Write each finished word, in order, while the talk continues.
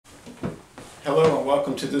Hello and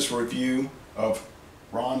welcome to this review of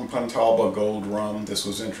Ron Pontalba Gold Rum. This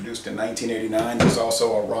was introduced in 1989. There's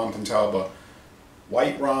also a Ron Pontalba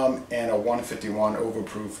White Rum and a 151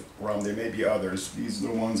 Overproof Rum. There may be others. These are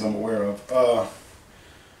the ones I'm aware of.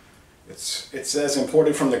 It says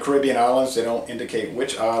imported from the Caribbean islands. They don't indicate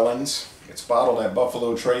which islands. It's bottled at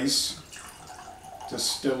Buffalo Trace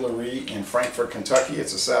Distillery in Frankfort, Kentucky.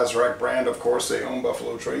 It's a Sazerac brand. Of course, they own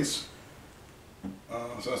Buffalo Trace.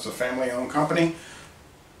 So it's a family-owned company.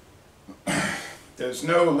 There's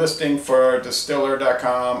no listing for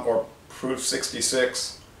distiller.com or Proof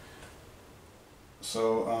 66.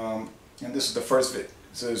 So, and this is the first,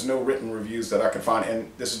 so there's no written reviews that I can find,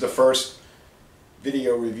 and this is the first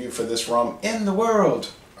video review for this rum in the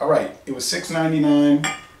world. Alright, it was $6.99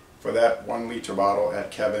 for that 1 liter bottle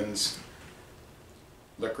at Kevin's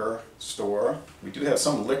liquor store. We do have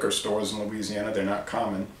some liquor stores in Louisiana, they're not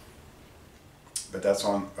common. But that's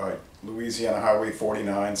on Louisiana Highway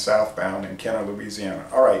 49 southbound in Kenner, Louisiana.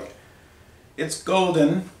 Alright, it's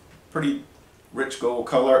golden, pretty rich gold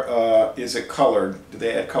color. Is it colored? Do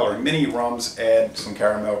they add color? Many rums add some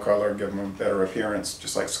caramel color, give them a better appearance,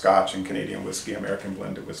 just like Scotch and Canadian whiskey, American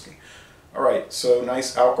blended whiskey. Alright, so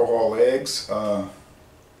nice alcohol legs.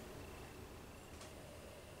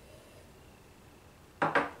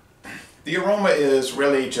 The aroma is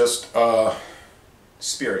really just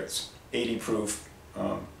spirits. 80 proof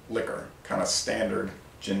liquor, kind of standard,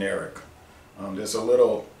 generic. There's a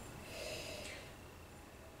little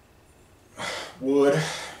wood.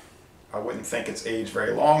 I wouldn't think it's aged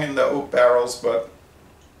very long in the oak barrels, but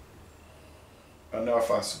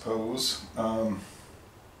enough, I suppose. But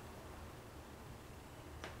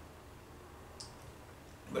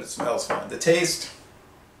it smells fine. The taste,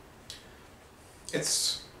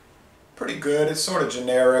 it's pretty good. It's sort of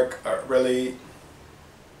generic, really.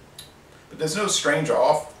 But there's no strange or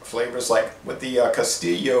off flavors like with the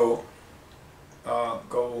Castillo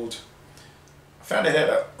Gold. I found it had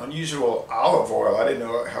an unusual olive oil. I didn't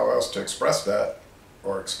know how else to express that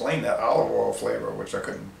or explain that olive oil flavor, which I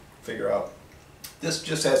couldn't figure out. This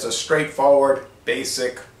just has a straightforward,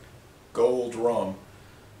 basic gold rum.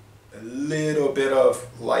 A little bit of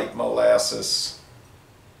light molasses.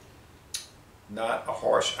 Not a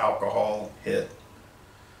harsh alcohol hit.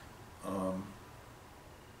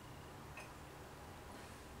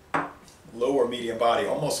 Lower medium body,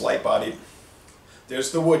 almost light bodied.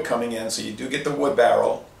 There's the wood coming in, so you do get the wood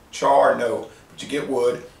barrel. Char, no, but you get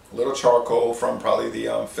wood, a little charcoal from probably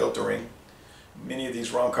the filtering. Many of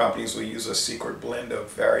these rum companies will use a secret blend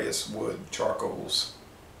of various wood charcoals.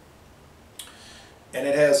 And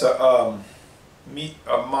it has a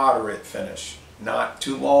moderate finish, not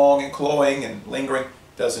too long and cloying and lingering,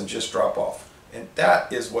 doesn't just drop off. And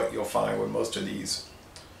that is what you'll find with most of these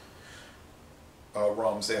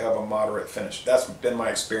rums. They have a moderate finish. That's been my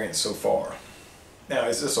experience so far. Now,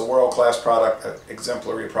 is this a world-class product, an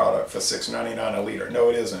exemplary product for $6.99 a liter? No,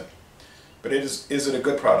 it isn't. But is it a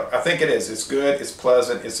good product? I think it is. It's good, it's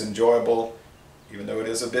pleasant, it's enjoyable, even though it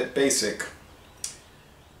is a bit basic.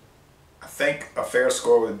 I think a fair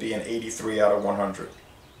score would be an 83 out of 100.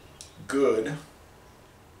 Good.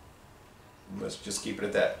 Let's just keep it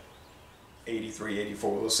at that. 83,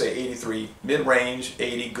 84. We'll say 83 mid-range,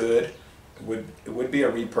 80 good. It would be a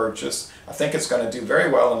repurchase. I think it's going to do very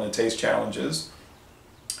well in the taste challenges.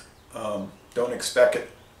 Don't expect it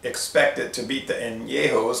to beat the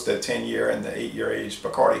Añejos, the 10-year and the 8-year aged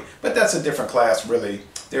Bacardi, but that's a different class really.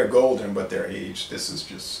 They're golden, but they're aged. This is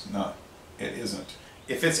just not. It isn't.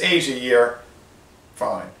 If it's aged a year,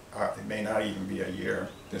 fine. It may not even be a year.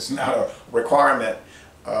 It's not a requirement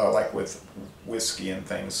like with whiskey and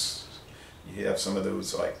things. You have some of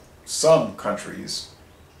those, like some countries.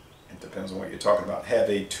 It depends on what you're talking about, have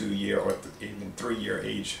a 2-year or even 3-year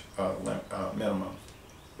age minimum,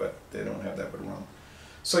 but they don't have that with rum.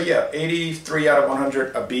 So yeah, 83 out of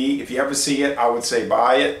 100, a B. If you ever see it, I would say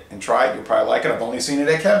buy it and try it. You'll probably like it. I've only seen it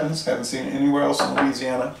at Kevin's, haven't seen it anywhere else in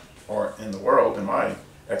Louisiana or in the world in my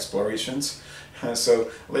explorations. So,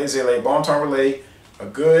 laissez-les, bon temps relais, a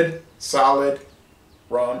good, solid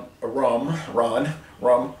Ron Pontalba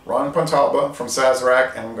from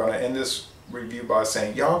Sazerac, and I'm going to end this review by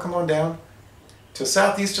saying, y'all come on down to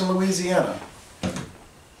southeastern Louisiana.